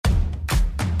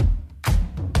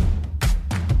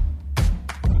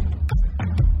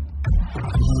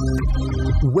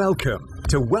Welcome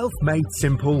to Wealth Made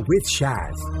Simple with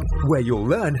Shaz, where you'll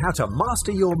learn how to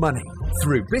master your money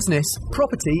through business,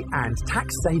 property, and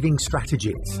tax-saving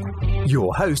strategies.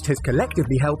 Your host has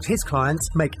collectively helped his clients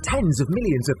make tens of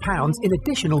millions of pounds in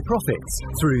additional profits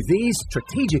through these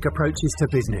strategic approaches to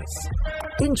business.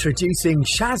 Introducing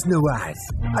Shaz Nawaz,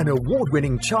 an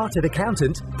award-winning chartered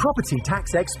accountant, property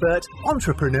tax expert,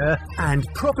 entrepreneur, and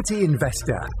property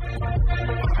investor.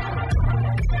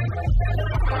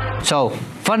 So,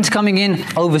 funds coming in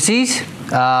overseas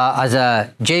as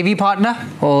a JV partner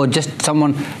or just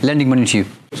someone lending money to you?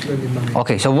 Just lending money.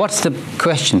 Okay, so what's the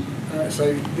question?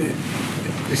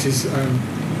 This is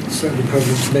certainly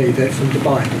pertinent to me. They're from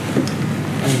Dubai.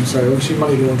 So obviously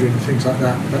money laundering and things like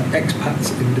that. But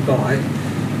expats in Dubai,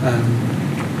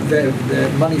 their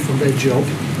money from their job,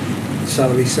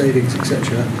 salary, savings,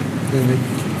 etc., then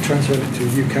they transfer it to a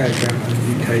UK account and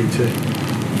UK to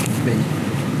me.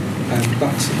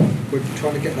 But we're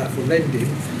trying to get that for lending.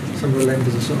 Some of the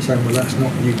lenders are sort of saying, well, that's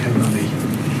not UK money.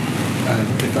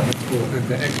 If that makes sense, and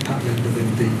the expat lender, then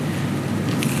the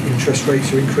interest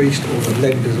rates are increased, or the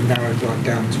lenders are narrowed right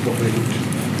down to what they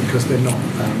would, because they're not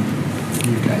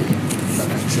UK. If that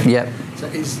makes sense. Yep. So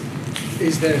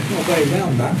is there not a way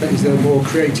around that, but is there a more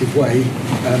creative way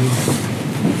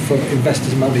for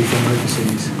investors' money from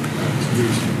overseas to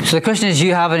use? So the question is,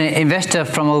 you have an investor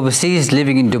from overseas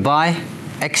living in Dubai,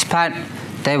 expat,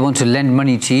 they want to lend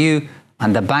money to you,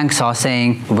 and the banks are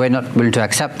saying, we're not willing to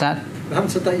accept that? I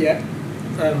haven't said that yet,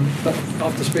 but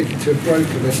after speaking to a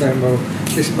broker, they're saying, well,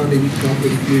 this money, we can't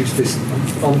really use this.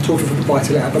 I'm talking from the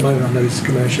buy-to-let at the moment. I know it's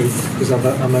commercial because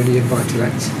I'm only in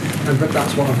buy-to-lets, but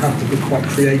that's what I have to be quite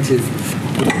creative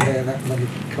with where that money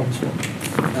comes from,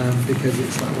 because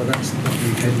it's like, well, that's not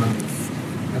UK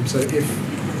money. So if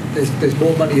there's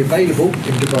more money available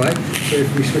in Dubai, so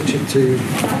if we switch it to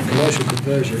commercial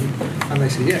conversion, and they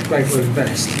say, yeah, great, we'll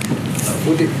invest,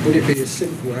 would it be as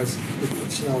simple as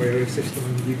the scenario if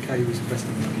someone in the UK was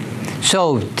investing money?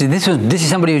 So this is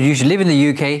somebody who used to live in the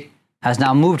UK, has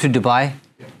now moved to Dubai,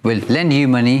 will lend you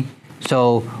money.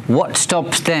 So what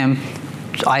stops them?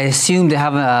 I assume they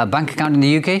have a bank account in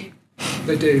the UK?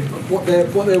 They do. What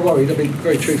they're worried, I mean,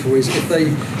 very truthful, is if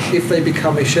they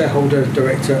become a shareholder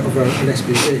director of an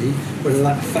SPV, whether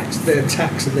that affects their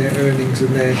tax and their earnings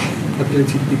and their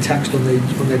ability to be taxed on their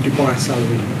Dubai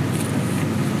salary.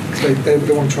 So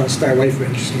they want to try and stay away from it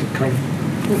and just kind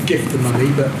of not gift the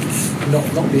money, but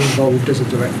not be involved as a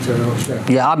director or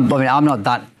shareholder. Yeah, I'm not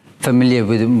that familiar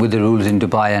with the rules in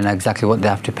Dubai and exactly what they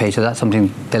have to pay, so that's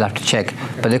something they'll have to check.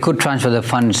 Okay. But they could transfer the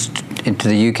funds into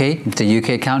the UK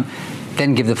account,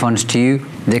 then give the funds to you.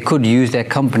 They could use their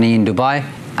company in Dubai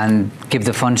and give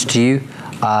the funds to you.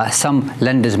 Some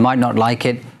lenders might not like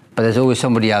it, but there's always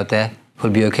somebody out there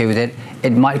who'll be okay with it.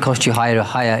 It might cost you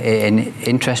higher in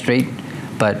interest rate,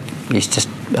 but it's just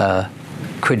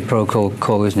quid pro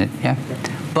quo, isn't it? Yeah.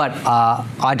 But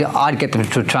I'd get them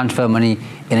to transfer money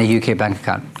in a UK bank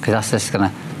account, because that's just going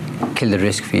to kill the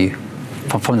risk for you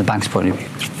from the bank's point of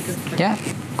view. Yeah.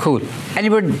 Cool.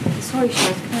 Anybody? Sorry,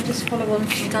 Shaz, can I just follow on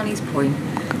from Danny's point?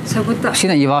 So would that? I've seen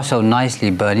that you've asked so nicely,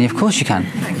 Bernie. Of course you can.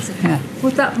 Thanks. Yeah.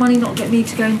 Would that money not get me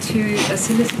to go into a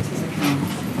solicitor's account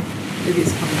if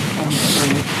it's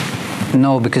coming from?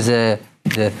 No, because the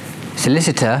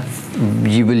solicitor,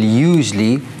 you will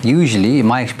usually, in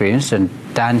my experience, and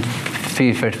Dan,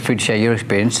 free to share your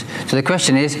experience. So the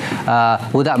question is,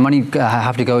 would that money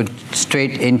have to go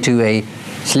straight into a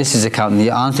solicitor's account? And the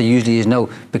answer usually is no,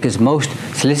 because most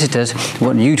solicitors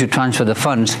want you to transfer the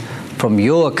funds from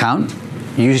your account,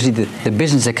 usually the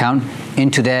business account,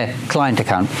 into their client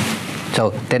account. So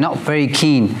they're not very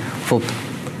keen for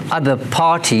other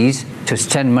parties to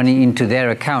send money into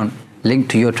their account linked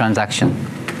to your transaction.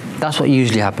 That's what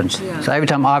usually happens. Yeah. So every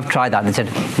time I've tried that, they said,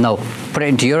 no, put it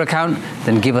into your account,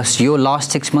 then give us your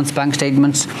last 6 months bank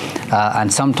statements,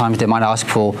 and sometimes they might ask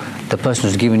for the person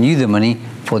who's given you the money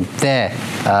for their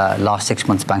last 6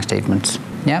 months bank statements.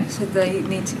 Yeah. So they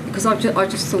need to, because I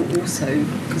just thought also,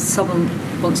 because someone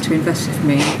wants to invest with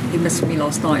me, he messaged me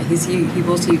last night. He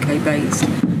was UK based,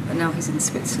 but now he's in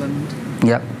Switzerland.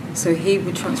 Yep. So he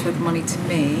would transfer the money to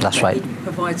me. That's right. He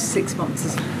provides 6 months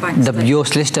as bank statement. Your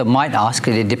solicitor might ask.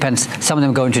 It depends. Some of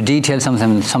them go into detail. Some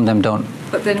of them don't.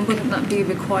 But then wouldn't that be a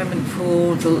requirement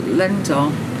for the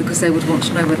lender, because they would want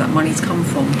to know where that money's come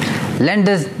from?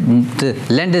 The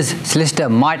lender's solicitor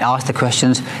might ask the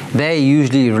questions. They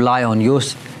usually rely on your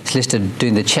solicitor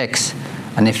doing the checks,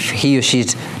 and if he or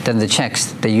she's done the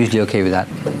checks, they're usually okay with that.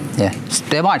 Yeah.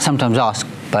 They might sometimes ask,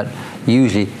 but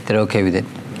usually they're okay with it.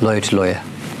 Lawyer to lawyer.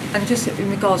 And just in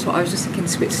regards to what I was just thinking,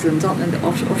 Switzerland, aren't there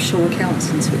offshore accounts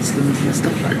in Switzerland and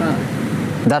stuff like that?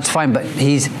 That's fine, but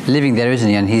he's living there, isn't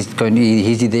he? And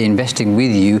he's either investing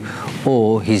with you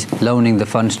or he's loaning the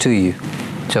funds to you.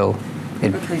 So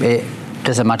it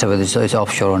doesn't matter whether it's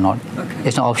offshore or not. Okay.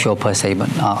 It's not offshore per se, but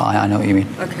I know what you mean.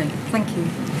 Okay, thank you.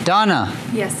 Dana.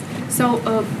 Yes. So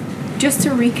just to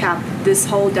recap this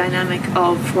whole dynamic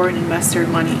of foreign investor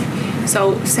money.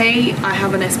 So say I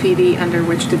have an SPV under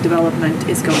which the development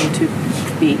is going to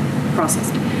be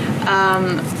processed.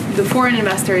 The foreign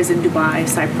investor is in Dubai,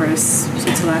 Cyprus,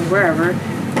 Switzerland, wherever.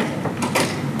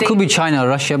 Could be China or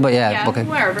Russia, but yeah, okay.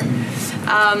 Wherever.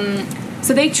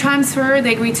 So they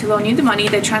agree to loan you the money,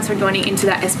 they transfer the money into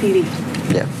that SPV.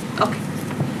 Yeah. Okay.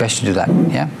 Best to do that,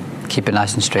 yeah. Keep it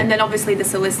nice and straight. And then obviously the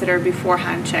solicitor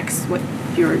beforehand checks what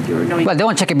you're knowing. Well, they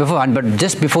won't check it beforehand, but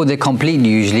just before they complete,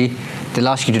 usually, they'll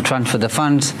ask you to transfer the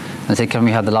funds and say, can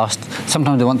we have the last...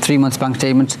 Sometimes they want 3 months bank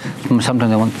statements, sometimes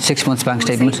they want 6 months bank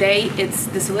statements. It's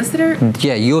the solicitor?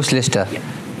 Yeah, your solicitor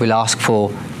will ask for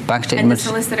bank statements.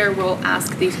 And the solicitor will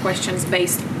ask these questions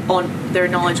based on their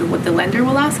knowledge of what the lender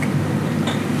will ask?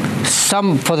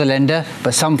 Some for the lender,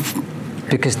 but some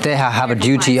because they have a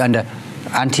duty under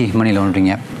anti-money laundering,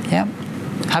 yeah.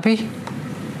 Happy?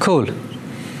 Cool.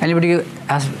 Anybody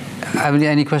have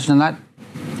any question on that?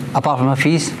 Apart from our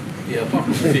fees? Yeah, apart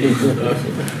from fees.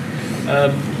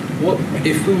 What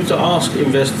if we were to ask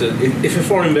investors, if a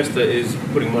foreign investor is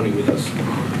putting money with us,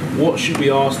 what should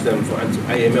we ask them for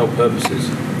AML purposes,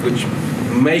 which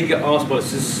may get asked by the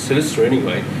solicitor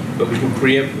anyway, but we can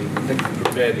preempt them, they can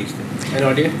prepare these things. Any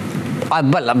idea?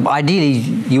 Well, ideally,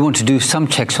 you want to do some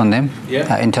checks on them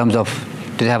in terms of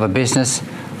do they have a business,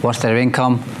 what's their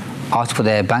income, ask for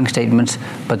their bank statements.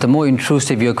 But the more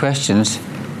intrusive your questions,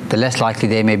 the less likely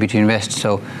they may be to invest.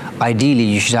 So ideally,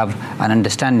 you should have an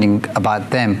understanding about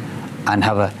them and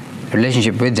have a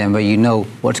relationship with them where you know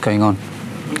what's going on.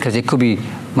 Because it could be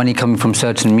money coming from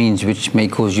certain means which may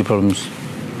cause you problems.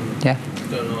 Yeah?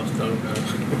 Don't ask, don't know.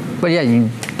 But yeah,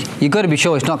 you've got to be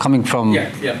sure it's not coming from...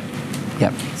 Yeah.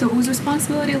 So whose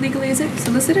responsibility legally is it?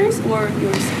 Solicitors or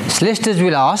yours? Solicitors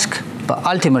will ask, but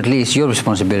ultimately it's your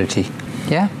responsibility.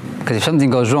 Yeah? Because if something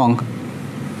goes wrong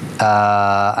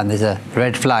and there's a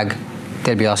red flag,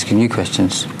 they'll be asking you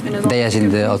questions. They, as in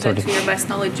the authority. To your best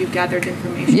knowledge, you've gathered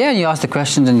information. Yeah, you ask the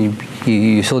questions and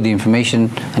you saw the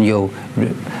information and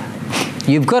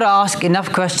you've got to ask enough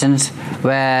questions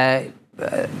where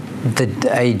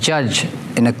a judge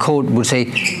in a court would say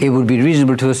it would be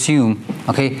reasonable to assume,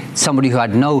 somebody who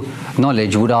had no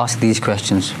knowledge would ask these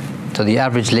questions. So the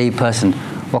average lay person,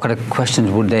 what kind of questions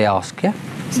would they ask? Yeah.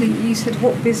 So you said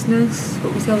what business?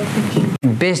 What was the other thing?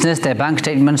 Business, their bank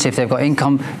statements, if they've got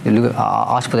income, they'll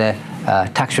ask for their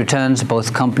tax returns,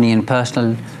 both company and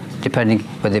personal, depending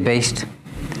where they're based.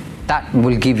 That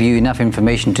will give you enough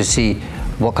information to see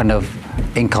what kind of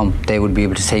income they would be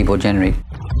able to save or generate.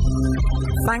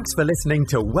 Thanks for listening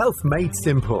to Wealth Made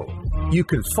Simple. You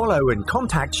can follow and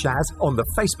contact Shaz on the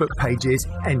Facebook pages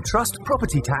Entrust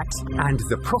Property Tax and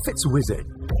The Profits Wizard.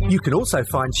 You can also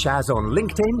find Shaz on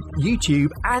LinkedIn,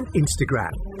 YouTube and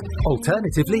Instagram.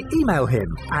 Alternatively, email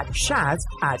him at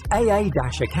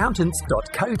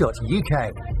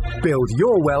shaz@aa-accountants.co.uk. Build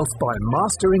your wealth by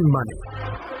mastering money.